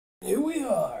Here we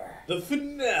are. The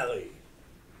finale.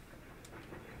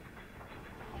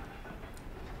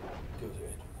 Go to Andrew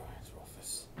Ryan's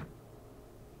office.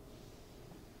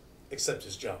 Accept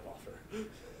his job offer.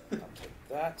 I'll take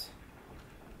that.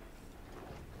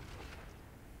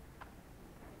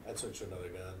 I'd switch to another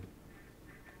gun.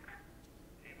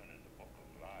 Even in the book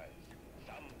of lies,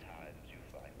 sometimes you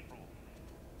find truth.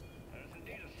 There is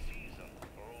indeed a season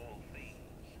for all things.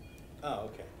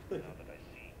 Oh, okay. Now that I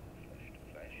see flesh to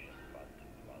flesh, blood to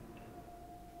blood,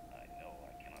 I know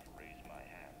I cannot raise my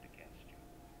hand against you.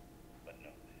 But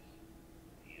know this,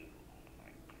 you are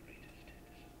my greatest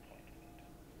disappointment.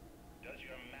 Does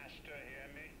your master hear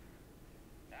me?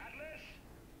 Atlas,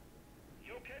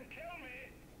 you can kill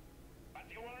me, but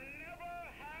you will never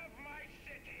have my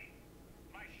city.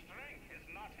 My strength is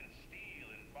not in steel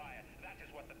and fire. That is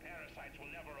what the parasites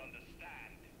will never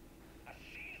understand. A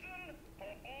season for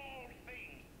all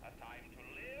things. A time to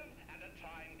live and a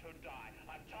time to die.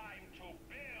 A time to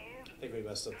build. I think we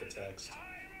messed up the text.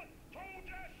 Time to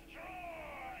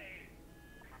destroy.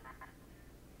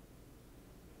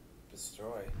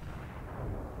 Destroy.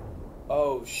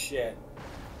 Oh shit.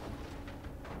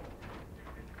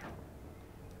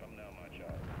 Come now, my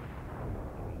child.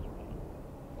 There is one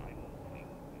final thing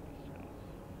to discuss.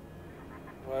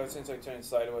 Well, it seems like turning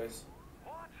sideways.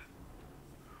 What?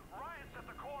 Ryan's at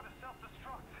the core to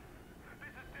self-destruct.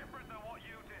 This is different than what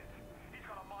you did. He's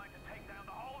got a mind to take down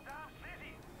the whole damn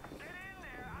city. Get in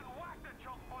there and whack the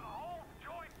chunk for the whole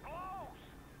joint blows.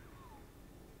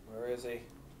 Where is he?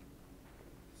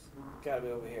 It's gotta be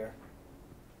over here.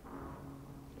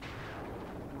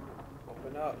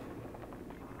 Open up.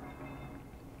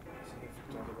 See if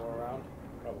we can go around.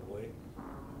 Probably.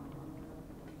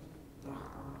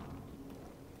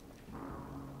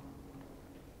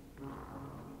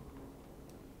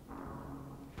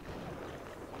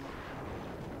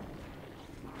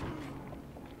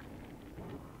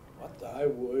 What the? I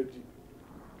would.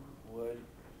 Would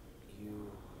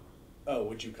you Oh,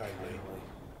 would you kindly? kindly?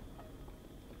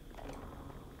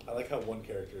 I like how one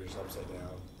character is upside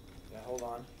down. Yeah, hold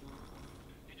on.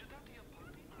 Did you talk to your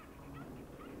party?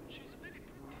 She's a bit...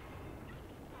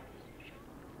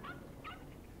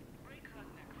 Break her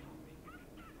neck for me.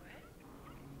 What?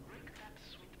 Break that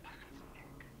sweet puppy's neck.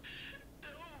 No,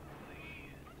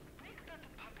 please. Break that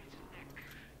puppy's neck.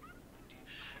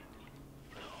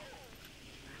 No.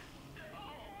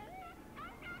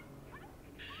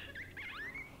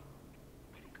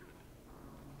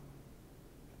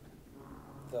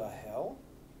 The hell?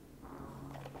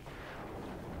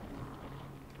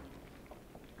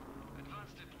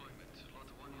 Advanced deployment. Lot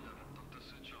 111. Dr.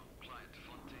 Suchong. Client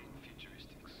Fontaine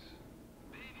Futuristics.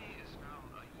 Baby is now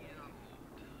a year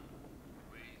old.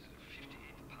 Weighs 58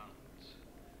 pounds.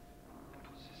 And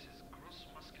possesses gross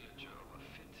musculature of a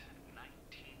fit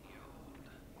 19-year-old.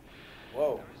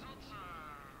 Whoa. The results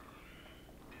are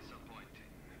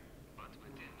disappointing, but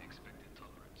within expected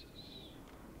tolerances.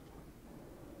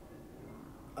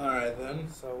 Alright then.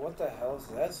 So what the hell is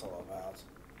this all about?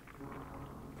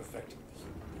 Perfecting the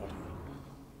human body.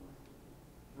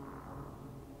 Who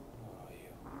are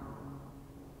you?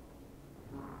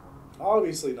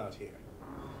 Obviously not here.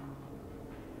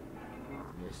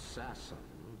 The assassin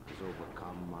has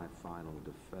overcome my final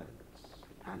defense,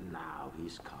 and now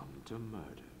he's come to murder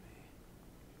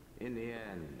me. In the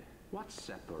end, what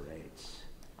separates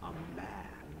a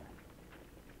man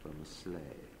from a slave?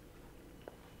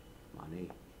 Money?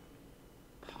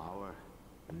 Power?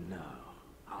 No.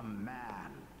 A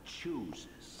man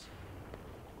chooses.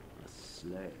 A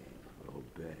slave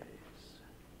obeys.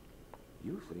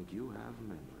 You think you have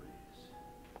memories.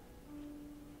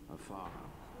 A farm,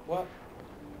 What?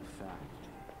 a family,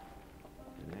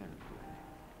 an airplane,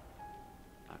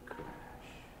 a crash,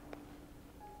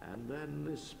 and then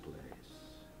this place.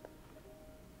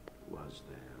 Was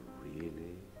there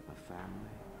really a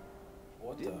family?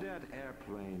 What Did the? that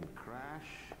airplane crash?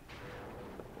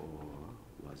 Or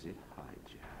was it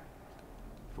hijacked?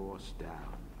 Forced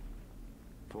down.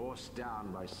 Forced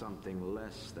down by something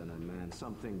less than a man,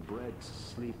 something bred to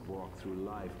sleepwalk through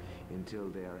life until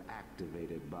they are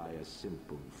activated by a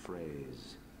simple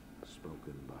phrase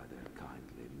spoken by their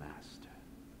kindly master.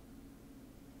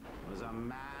 Was a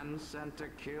man sent to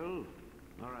kill,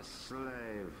 or a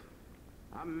slave?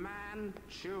 A man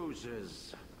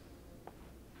chooses.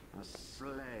 A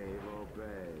slave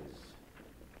obeys.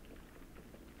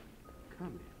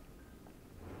 Come here.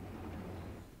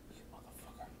 You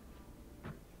motherfucker.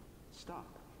 Stop.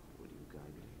 Would you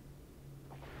kindly?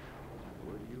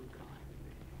 Would you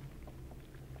kindly?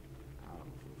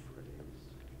 Powerful phrase.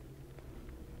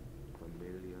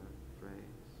 Familiar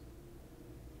phrase.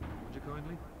 Would you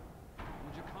kindly?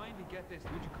 Would you kindly get this?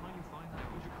 Would you kindly find that?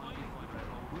 Would you kindly find that?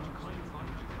 Would you kindly find?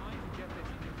 Would you kindly get this?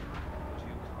 Would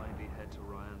you kindly head to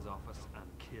Ryan's office and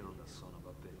kill the son of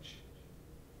a bitch?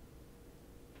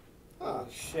 Huh.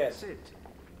 Shit. Sit.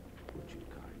 Would you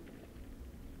kindly?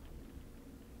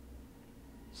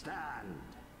 Stand.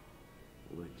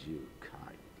 Would you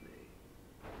kindly?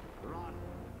 Run.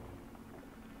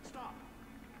 Stop.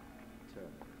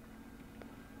 Turn.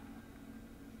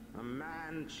 A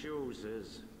man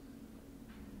chooses.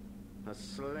 A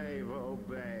slave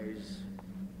obeys.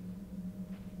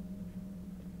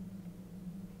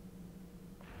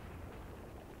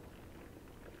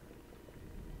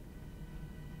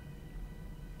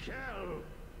 Kill!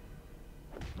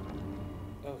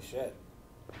 Oh shit.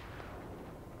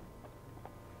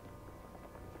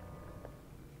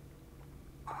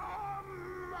 A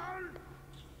man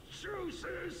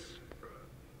chooses.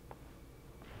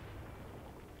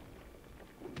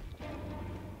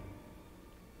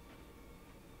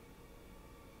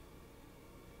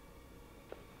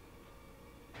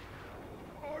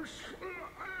 A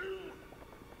slave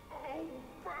obeys.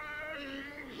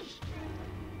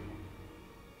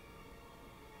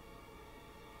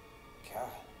 God.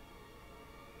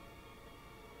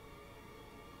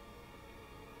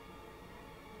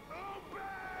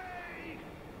 Obey!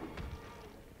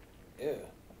 Ew.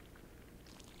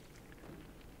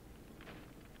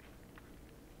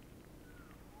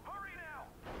 Hurry now!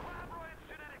 Grab Ryan's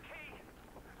genetic key!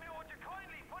 Now would you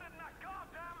kindly put it in that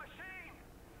goddamn machine?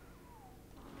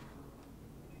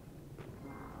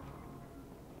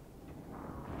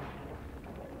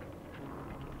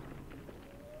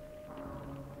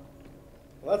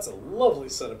 Well, that's a lovely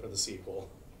setup for the sequel.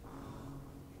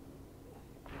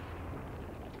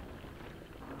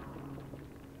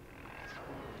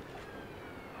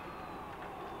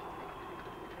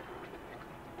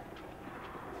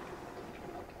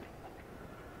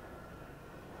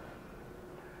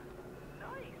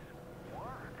 Nice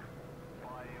work,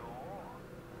 Bio.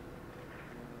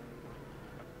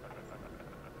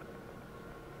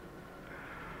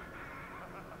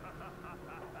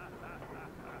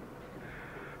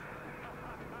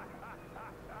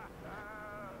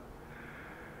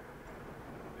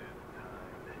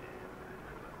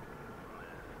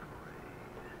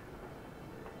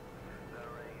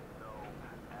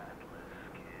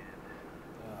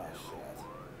 Oh shit.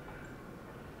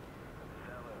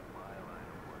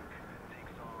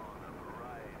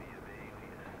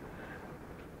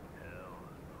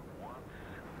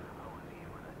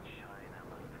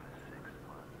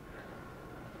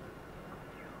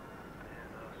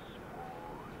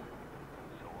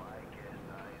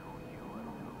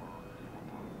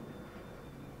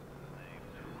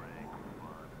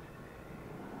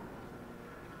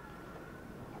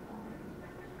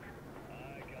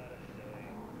 I gotta say,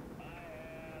 I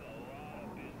had a lot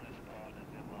of business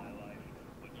partners in my life,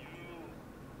 but you,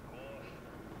 of course,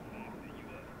 the fact that you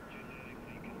were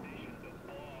genetically conditioned to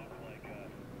bark like a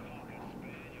cocker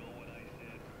spaniel when I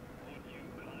said, would you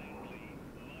kindly,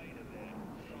 might have had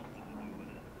something to do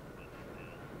with it, but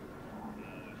still.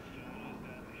 Now, as soon as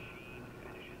that machine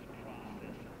finishes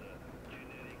processing the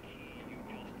genetic key you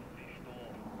just fished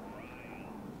off Ryan,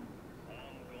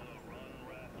 I'm gonna run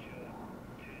rapture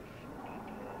tits to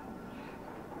toes.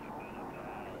 You been a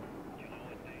pal, you know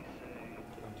what they say.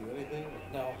 Can I do anything?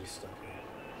 No. Just stuck here.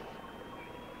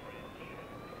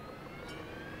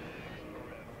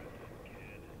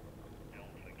 Kid,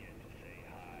 don't forget to say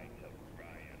hi to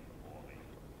Ryan for me.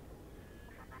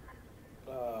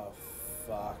 Oh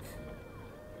fuck.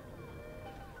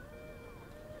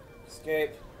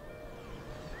 Escape.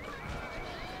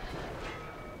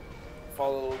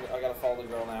 Follow. I gotta follow the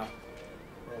girl now.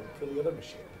 Well, kill the other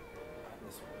machine. I'm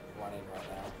just running right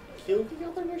now. Kill the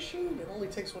other machine. It only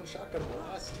takes one shotgun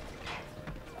blast.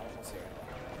 I don't want to see her anymore.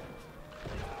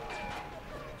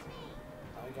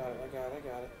 I got it. I got it. I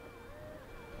got it.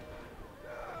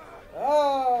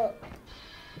 Ah!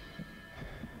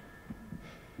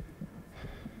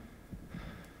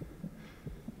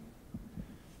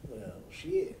 Well,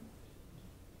 shit.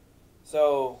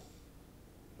 So,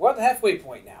 we're at the halfway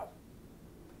point now.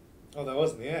 Oh, that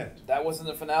wasn't the end. That wasn't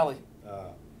the finale.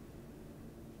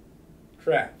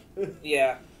 Crap.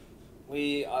 Yeah.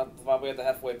 We are probably at the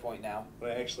halfway point now. When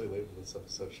I actually labeled this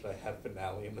episode, should I have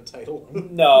finale in the title?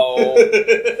 No.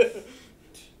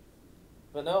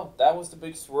 But no, that was the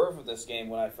big swerve of this game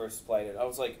when I first played it. I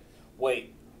was like,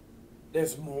 wait,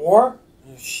 there's more?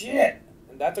 Shit.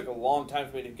 And that took a long time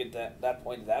for me to get that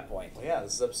point to that point. Well, yeah,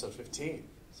 this is episode 15.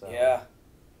 So. Yeah.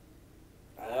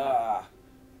 Ah.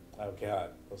 Oh,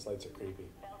 God. Those lights are creepy.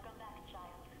 Welcome back,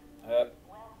 child. Uh,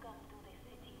 Welcome to the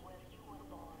city where you were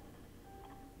born.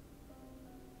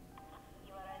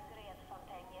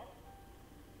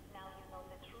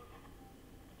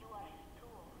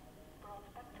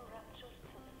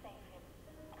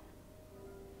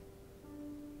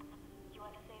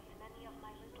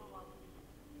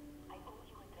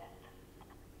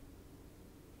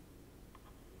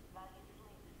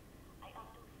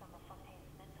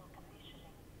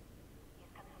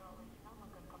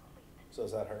 So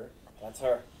is that her? That's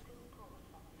her.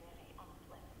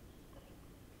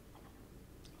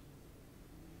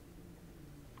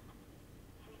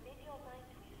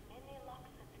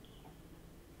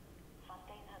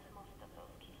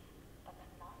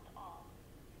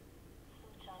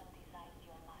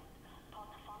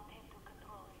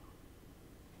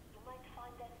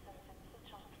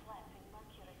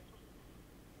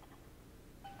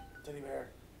 Teddy bear.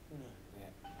 Yeah.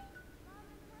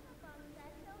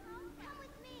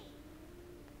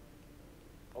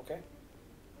 Okay.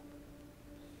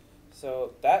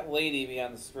 So that lady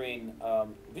beyond the screen,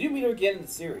 we do meet her again in the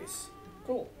series,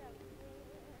 Cool.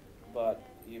 but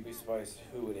you'd be surprised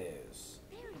who it is.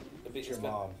 It's your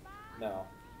mom. No,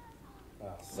 Oh.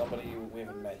 somebody we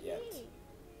haven't met yet.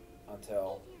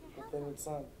 Until But then it's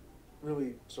not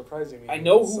really surprising me. I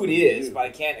know who it Somebody is, new. but I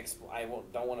can't.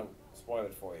 Don't want to spoil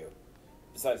it for you.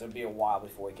 Besides, it'll be a while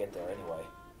before we get there anyway.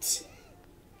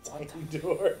 What you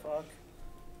door? Fuck.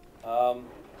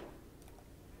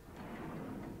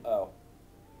 Oh.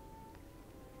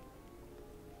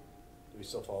 Do we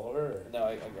still follow her? Or? No,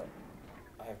 I go.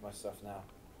 I have my stuff now.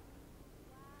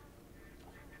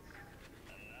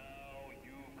 And now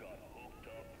you got hooked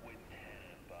up with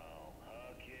Tannenbaum,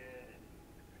 huh, kid?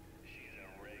 She's a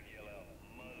regular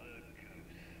mother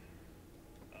goose.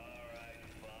 Alright,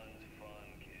 fun's fun,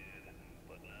 kid.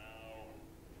 But now,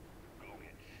 go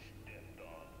get stepped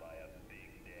on by a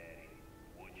big daddy.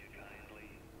 Would you kindly?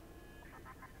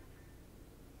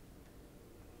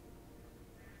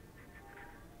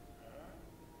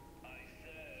 Huh? I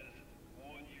says,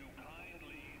 would you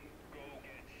kindly go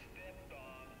get stepped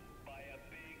on by a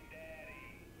big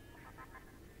daddy?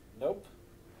 Nope.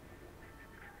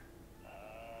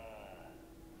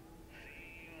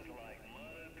 Seems like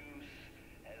Mother Goose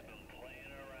has been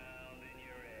playing around in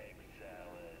your egg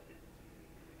salad.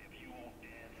 If you won't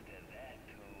dance to that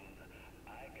tune,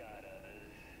 I got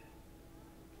others.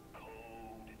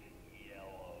 Code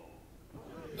Yellow.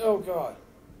 Oh God.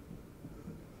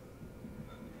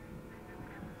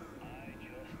 I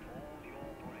just told your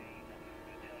brain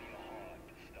to tell your heart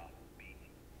to stop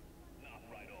beating. Not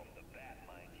right off the bat,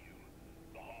 mind you.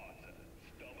 The heart's a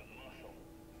stubborn muscle,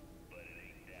 but it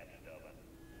ain't that stubborn.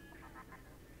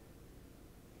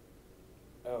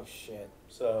 Oh shit.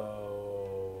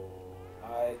 So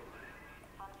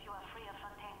Once you are free of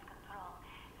Fontaine's control,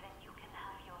 then you can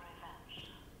have your revenge.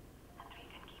 And we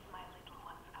can keep my little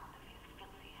ones out of his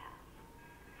filthy hands.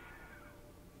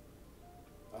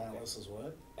 Atlas is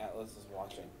what? Atlas is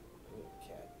watching.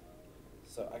 Okay.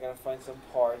 So I gotta find some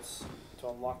parts to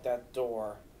unlock that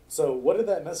door. So what did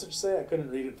that message say? I couldn't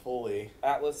read it fully.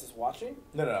 Atlas is watching?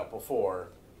 No. Before.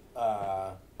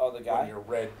 Oh, the guy? When your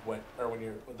red went, or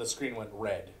when the screen went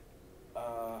red.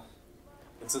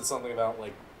 It said something about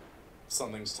like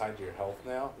something's tied to your health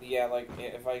now. Yeah, like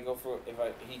if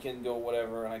he can go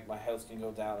whatever, and like my health can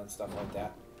go down and stuff like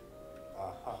that.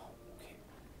 Uh-huh.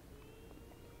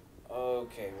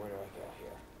 Okay, where do I go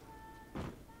here?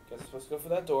 Guess I'm supposed to go for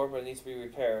that door, but it needs to be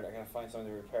repaired. I gotta find something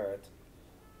to repair it.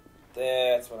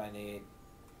 That's what I need.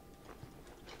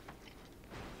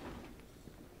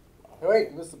 Hey,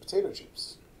 wait, you missed the potato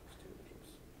chips.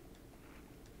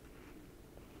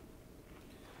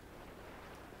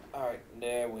 Alright,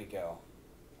 there we go.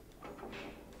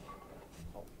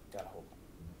 Oh, gotta hold.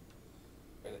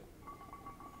 Where is it?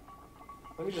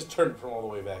 Let me just turn it from all the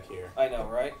way back here. I know,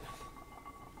 right?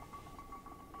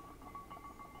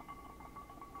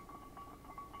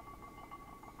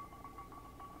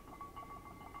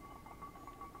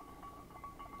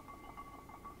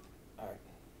 Alright.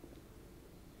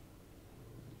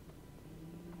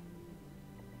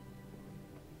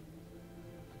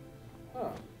 Huh.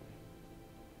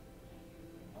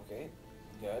 Okay,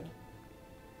 good.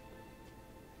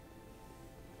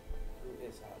 Who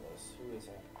is Atlas? Who is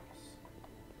Atlas?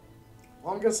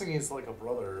 Well, I'm guessing he's like a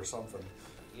brother or something.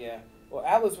 Yeah. Well,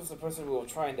 Atlas was the person we were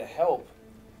trying to help.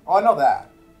 Oh, I know that.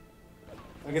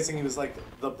 I'm guessing he was like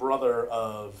the brother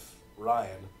of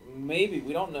Ryan. Maybe.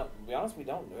 We don't know. To be honest, we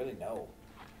don't really know.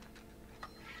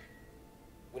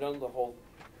 We don't know the whole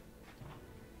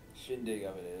shindig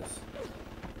of it is.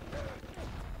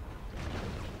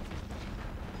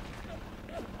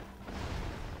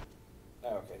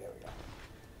 Oh, okay, there we go.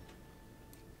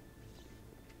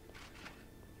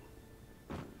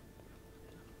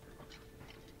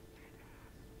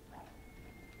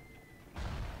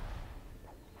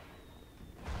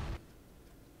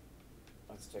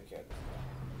 Let's take care of this guy.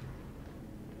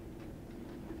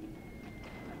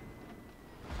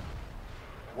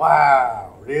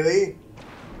 Wow, really?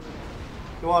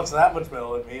 He wants that much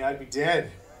metal at me, I'd be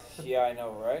dead. Yeah, I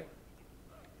know, right?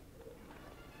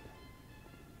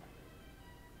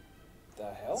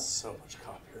 the hell? So much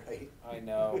copyright. I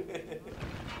know.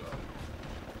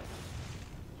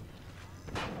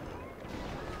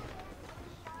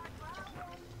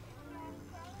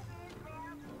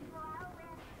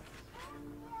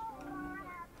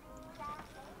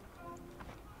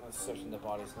 I'm searching the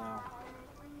bodies now.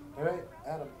 Alright,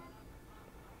 Adam.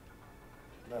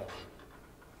 No.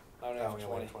 I don't No, have we 20.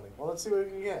 only have 20. Well, let's see what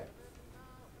we can get.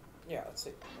 Yeah, let's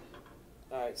see.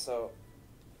 Alright, so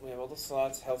we have all the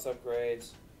slots, health upgrades,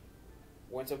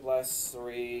 Winter Blast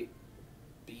 3,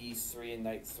 Bees 3, and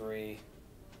Night 3.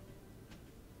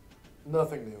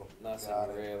 Nothing new.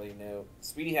 Nothing really new.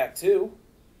 Speedy Hack 2.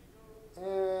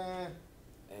 Eh.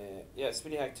 Yeah,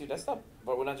 Speedy Hack 2. That's not.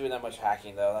 But we're not doing that much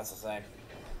hacking, though. That's the same.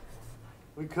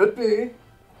 We could be.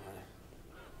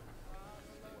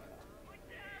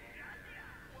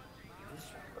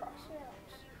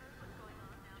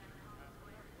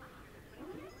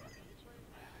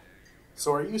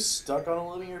 So are you stuck on a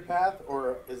linear path,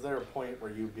 or is there a point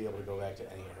where you'd be able to go back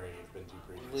to any area you've been to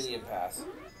previously? Linear pass.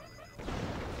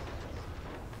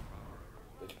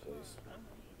 Bitch, please.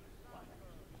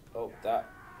 Oh, that.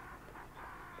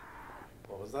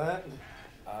 What was that?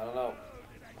 I don't know.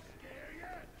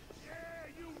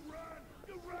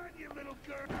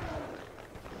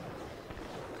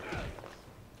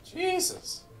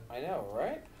 Jesus. I know,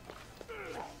 right?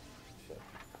 Shit.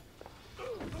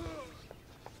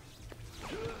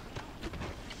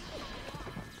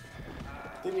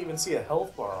 Didn't even see a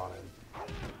health bar on him.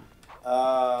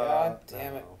 God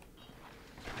damn it.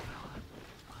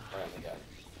 Alright, we got it.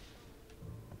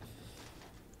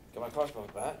 Got my crossbow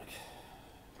back.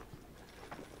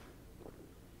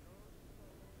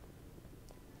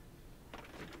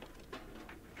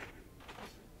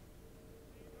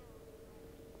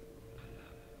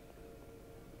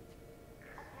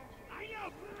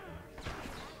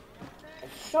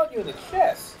 I shot you in the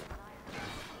chest.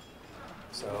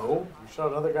 So, you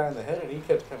shot another guy in the head and he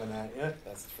kept coming at you.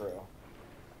 That's true.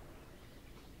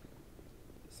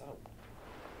 So,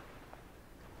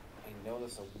 I know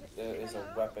there is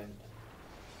a weapon.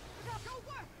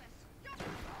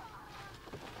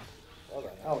 Well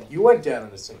then, Oh, you went down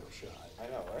in a single shot. I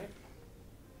know, right?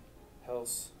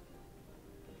 Health.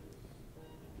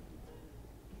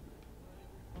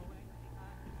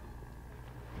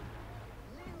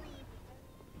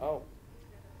 Oh.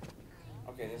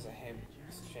 Okay, there's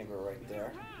a chamber right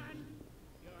there.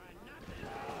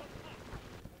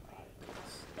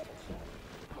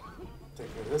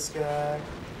 Take care of this guy.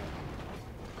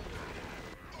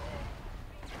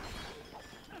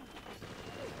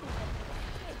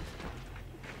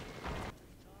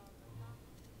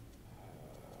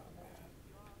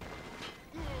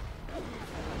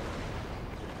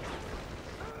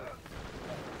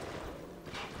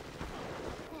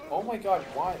 Oh my god,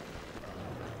 why?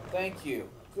 Thank you.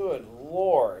 Good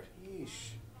lord.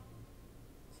 Yeesh.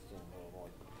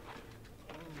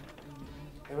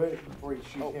 Hey, wait, before you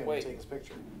shoot him, wait. take his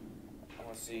picture. I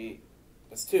want to see.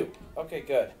 That's 2. Okay,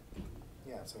 good.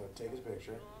 Yeah, so take his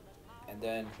picture. And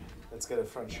then, Let's get a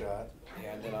front shot.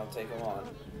 yeah, and then I'll take him on.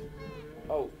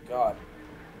 Oh god.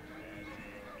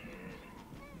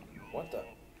 What the?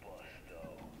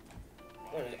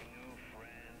 There we go.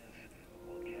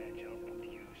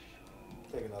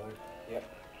 Take another. Yep.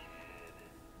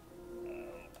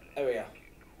 There we go.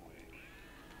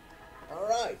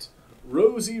 Alright.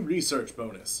 Rosy research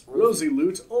bonus. Rosy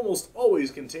loot almost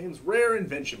always contains rare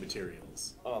invention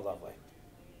materials. Oh, lovely.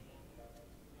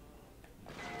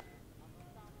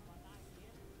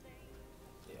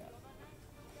 Yeah.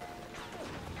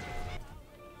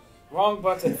 Wrong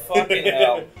button. Fucking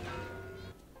hell.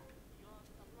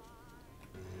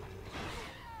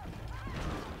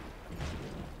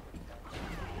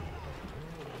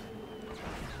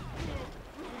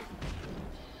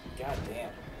 God damn.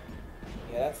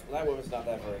 Yeah, that weapon's not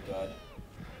that very good.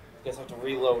 Guess I have to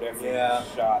reload every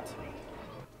shot.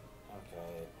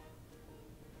 Okay.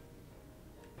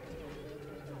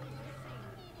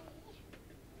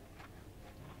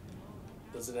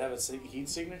 Does it have a heat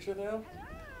signature though?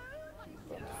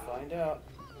 About to find out.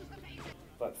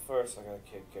 But first, I gotta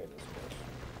kick care of this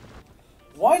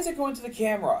bitch. Why is it going to the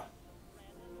camera?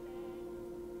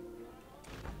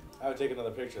 I would take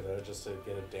another picture though, just to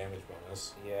get a damage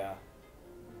bonus. Yeah.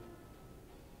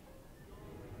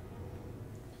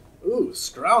 Ooh,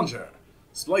 Scrounger.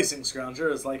 Splicing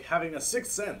Scrounger is like having a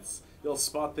sixth sense. You'll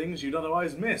spot things you'd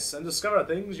otherwise miss and discover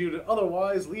things you'd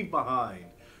otherwise leave behind.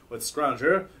 With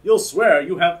Scrounger, you'll swear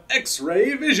you have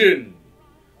X-ray vision.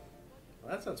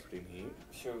 Well, that sounds pretty neat.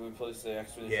 Should we replace the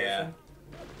extra Yeah. edition?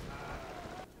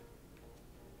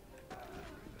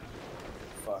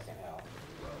 Fucking hell.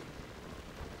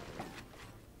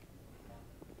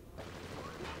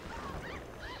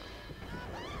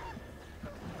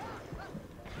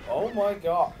 Oh my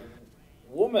god.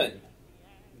 Woman.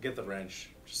 Get the wrench.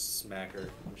 Just smack her.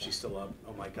 She's still up.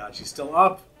 Oh my god, she's still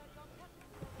up!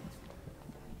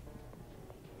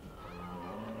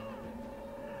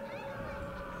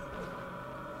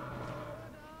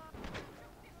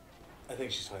 I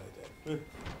think she's finally dead.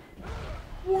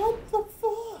 What the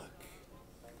fuck?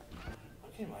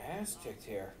 I'm getting my ass kicked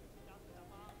here.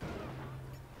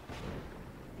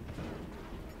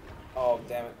 Oh,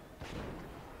 damn it.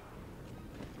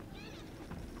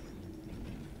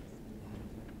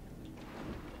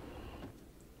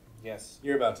 Yes.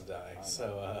 You're about to die,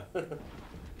 so,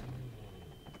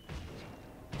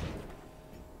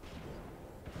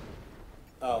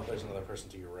 Oh, there's another person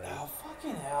to your right. Oh,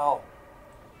 fucking hell.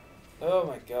 Oh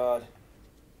my god.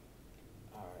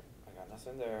 Alright, I got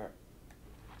nothing there.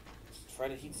 Just try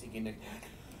to heat seek in it.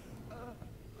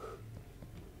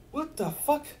 What the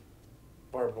fuck?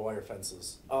 Barbed wire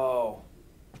fences. Oh.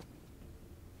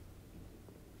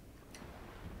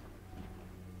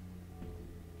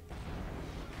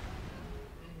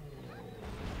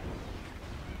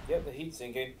 Yep, the heat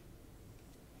sinking.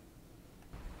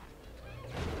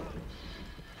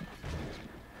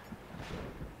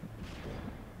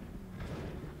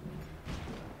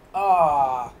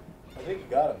 Ah. I think you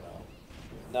got him,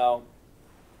 though. No.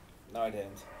 No, I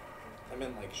didn't. I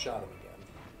meant, like, shot him again.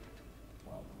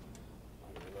 Well,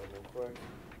 I'll reload real quick.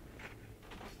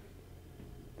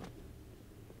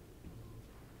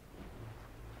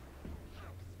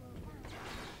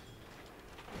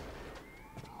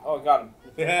 Oh, I got him.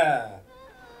 Yeah!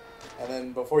 And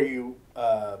then before you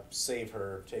save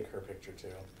her, take her picture, too.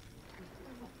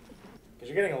 Because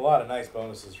you're getting a lot of nice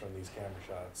bonuses from these camera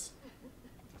shots.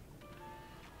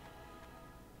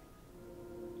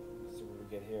 Let's see what we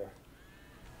get here.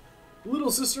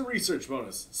 Little Sister Research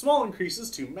bonus. Small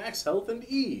increases to max health and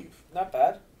Eve. Not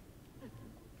bad.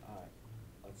 Alright.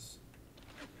 Let's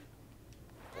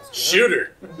Shoot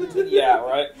her! Yeah,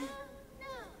 right?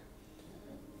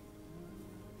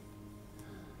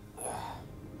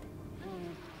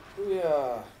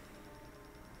 Yeah.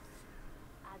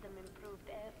 Adam improved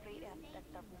every aspect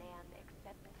of man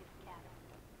except his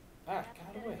character. Ah, Perhaps get out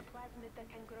of there the way. is a plasmid that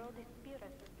can grow the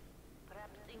spirit.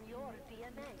 Perhaps in your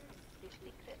DNA, the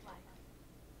secret life.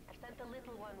 I sent a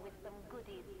little one with some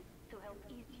goodies to help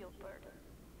ease your burden.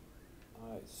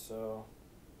 Alright, so...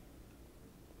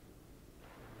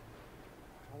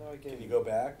 How do I get... Can you go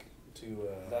back to...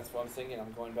 That's what I'm thinking.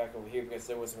 I'm going back over here because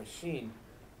there was a machine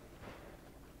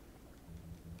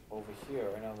over here.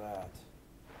 I know that.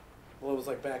 Well, it was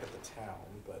like back at the town,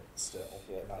 but still.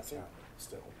 Yeah, not I think- town,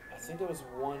 still. I think there was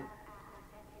one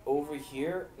over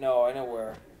here. No, I know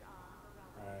where.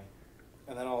 Alright.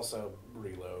 And then also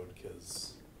reload,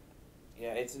 because...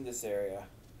 Yeah, it's in this area.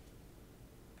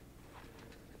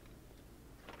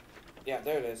 Yeah,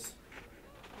 there it is.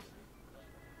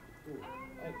 Ooh,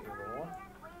 thank you, little one.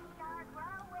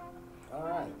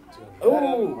 Alright. 200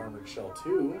 Ooh! Armored Shell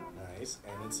 2. Nice.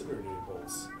 And incinerator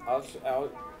bolts. I'll Yeah,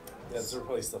 let's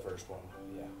replace the first one.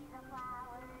 yeah.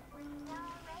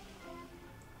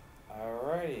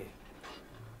 Alrighty.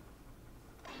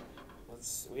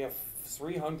 We have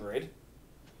 300.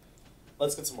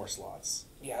 Let's get some more slots.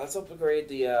 Yeah, let's upgrade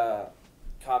the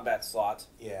combat slot.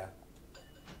 Yeah.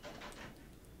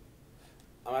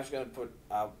 I'm actually gonna put.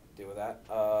 I'll deal with that.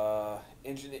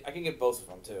 Engineer. I can get both of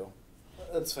them too.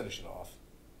 Let's finish it off.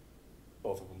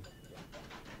 Both of them.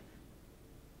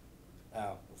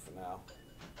 Oh. For now.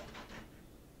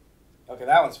 Okay,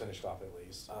 that one's finished off at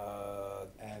least.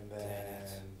 And damn it. then...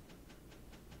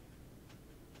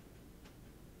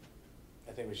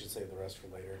 I think we should save the rest for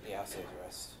later. Yeah, I'll save the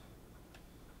rest.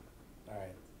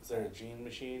 Alright. Is there a gene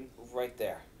machine? Right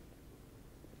there.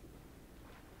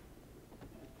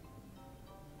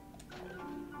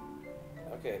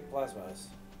 Okay, plasmas.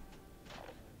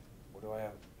 What do I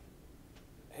have?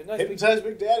 Hypnotize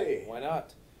Big Daddy! Why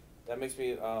not? That makes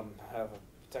me have a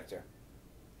protector.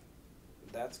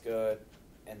 That's good,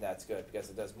 and that's good because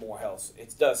it does more health.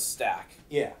 It does stack.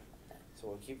 Yeah. So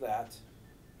we'll keep that.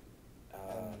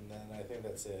 And then I think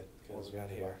that's it. What Because we got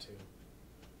we here? got two.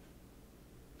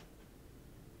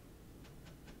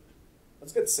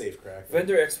 Let's get safe crack.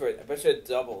 Vendor expert. I bet you it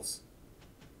doubles.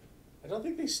 I don't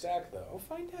think they stack We'll though.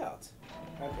 find out.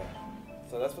 Okay.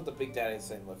 So that's what the Big Daddy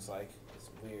thing looks like. This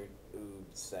weird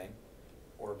oob thing.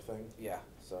 Orb thing. Yeah.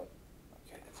 So,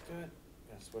 okay, that's good.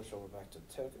 I'm gonna switch over back to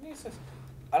telekinesis.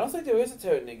 I don't think there is a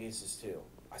telekinesis too.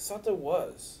 I thought there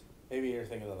was. Maybe you're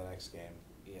thinking of the next game.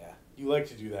 Yeah. You like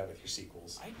to do that with your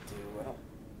sequels. I do. I don't.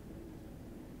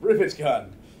 Rivet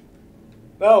gun.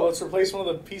 No, let's replace one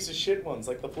of the piece of shit ones,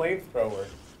 like the flamethrower.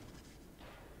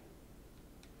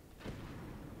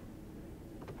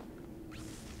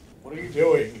 What are you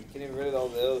doing? Getting rid of all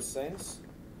those things.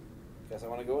 Guess I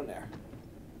want to go in there.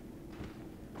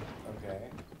 Okay.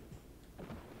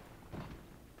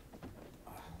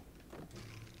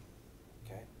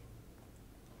 Okay.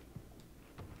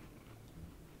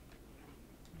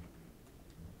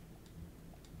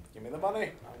 Give me the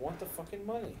money. I want the fucking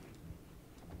money.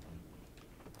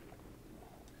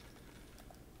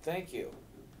 Thank you.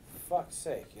 Fuck's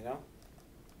sake, you know?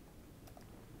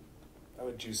 I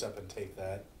would juice up and take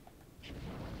that.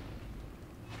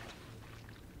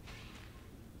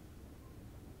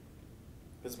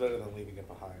 It's better than leaving it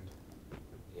behind.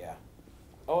 Yeah.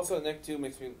 Also, Nick 2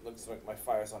 makes me looks like my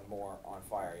fire's on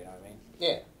fire, you know what I mean?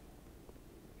 Yeah.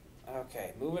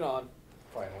 Okay, moving on.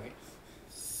 Finally.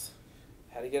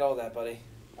 Had to get all that, buddy.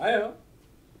 I know.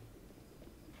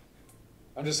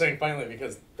 I'm just saying finally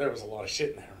because there was a lot of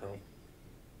shit in that room.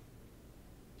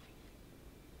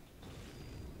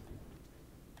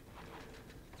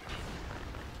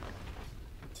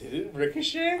 Did it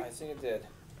ricochet? I think it did.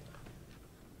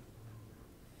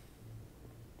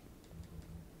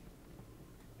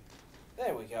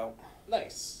 There we go.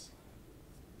 Nice.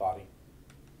 Body.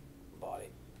 Body.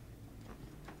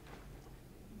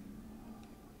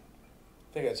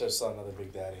 I think I just saw another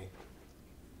Big Daddy.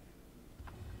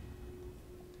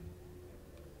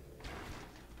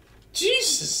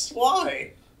 Jesus,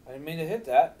 why? I didn't mean to hit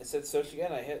that. It said search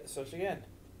again. I hit search again.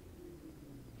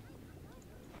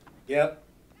 Yep.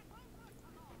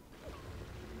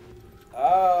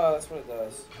 Ah, that's what it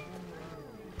does.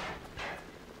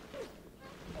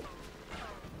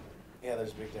 Yeah,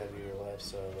 there's Big Daddy to your left,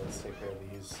 so let's take care of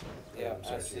these. Yeah, I'm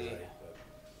sorry, I to see. your right, but-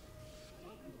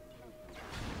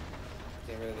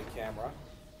 Get rid of the camera.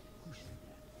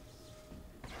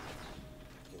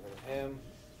 Get rid of him.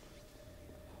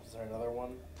 Is there another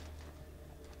one?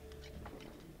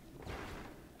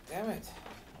 Damn it.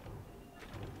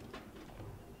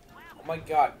 Oh my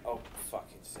god. Oh,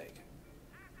 fucking sake.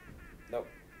 Nope.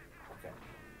 Okay.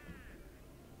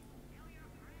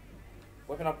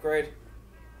 Weapon upgrade.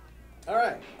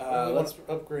 Alright, we let's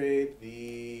upgrade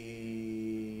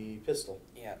the pistol.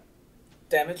 Yeah.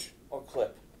 Damage or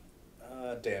clip?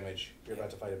 Damage. You're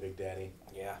about to fight a Big Daddy.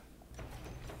 Yeah.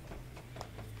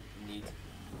 Neat.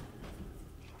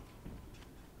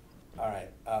 Alright,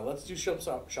 let's do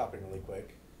shopping really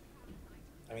quick.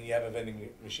 I mean, you have a vending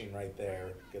machine right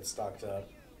there. Get stocked up.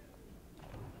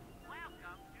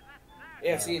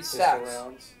 Yeah, see, it's pistol stacks.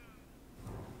 rounds.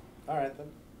 Alright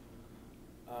then.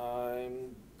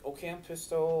 I'm okay on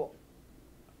pistol.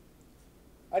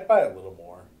 I'd buy a little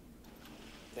more.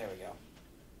 There we go.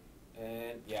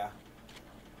 And yeah.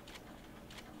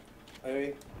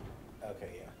 Maybe?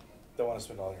 Okay, yeah. Don't want to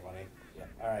spend all your money. Yeah.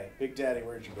 Alright, Big Daddy,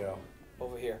 where'd you go?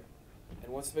 Over here.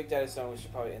 And once the Big Daddy's done, we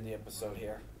should probably end the episode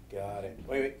here. Got it.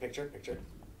 Wait, picture.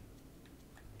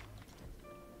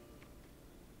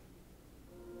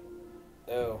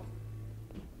 Oh.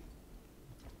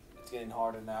 It's getting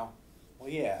harder now. Well,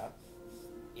 yeah.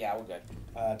 Yeah, we're good.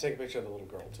 Take a picture of the little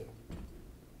girl, too.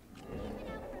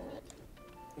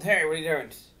 Hey, what are you doing?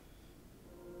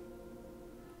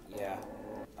 Yeah.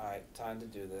 Alright, time to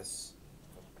do this.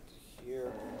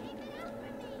 Here.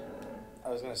 I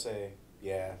was gonna say,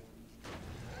 yeah.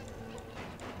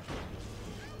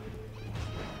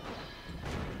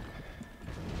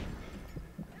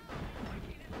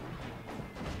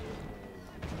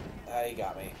 You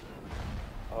got me.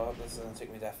 Oh, this doesn't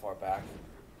take me that far back.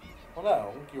 Well,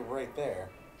 no, you're right there.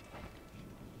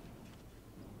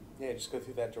 Yeah, just go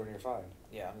through that door and you're fine.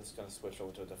 Yeah, I'm just gonna switch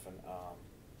over to a different,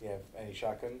 You have any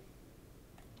shotgun?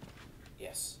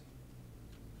 yes.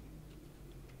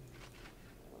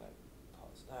 I'm gonna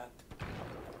pause that.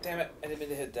 Damn it, I didn't mean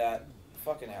to hit that.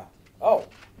 Fucking hell. Oh!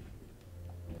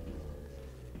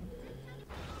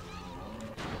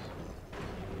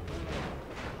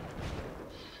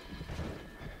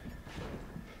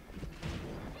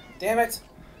 Damn it!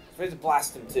 I was ready to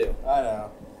blast him too. I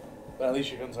know. But at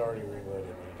least your gun's already reloaded when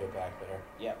you get back there.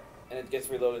 Yep. And it gets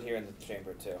reloaded here in the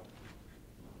chamber too.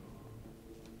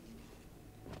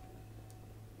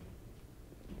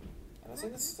 And I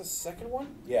think this is the second one?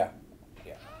 Yeah.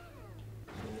 Yeah.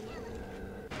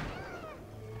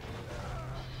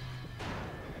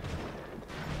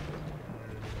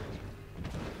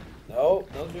 No,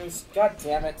 no juice. God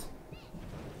damn it.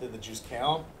 Did the juice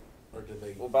count? Or did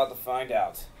they... We're about to find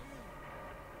out.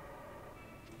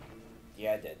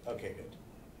 Yeah, I did. Okay, good.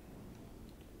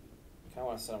 Kinda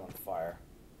wanna set him on fire.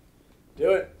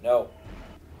 Do it! No.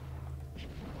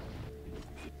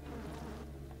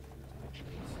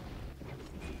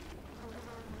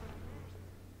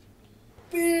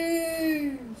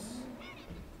 Bees!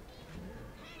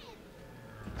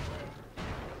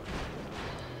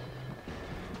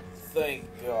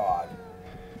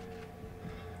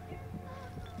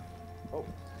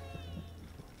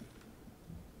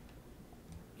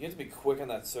 quick on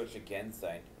that search again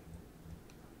thing.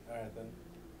 Alright then.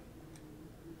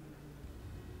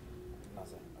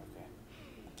 Nothing. Okay.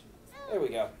 There we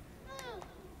go.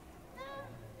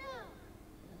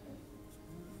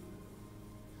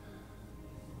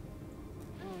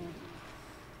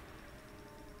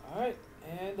 Alright,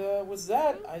 and with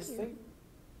that, I think...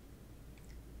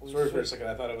 Sorry for a second,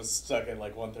 I thought it was stuck at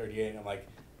like 138, and I'm like,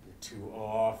 you're too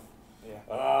off. Yeah.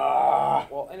 Ah!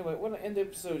 Well, anyway, we're going to end the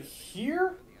episode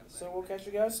here, so we'll catch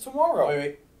you guys tomorrow.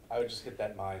 Wait. I would just hit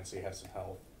that mine so you have some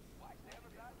health.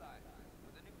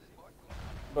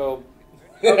 Boom.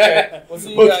 Okay, we'll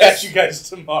see you We'll guys. catch you guys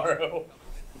tomorrow.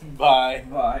 Bye.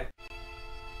 Bye.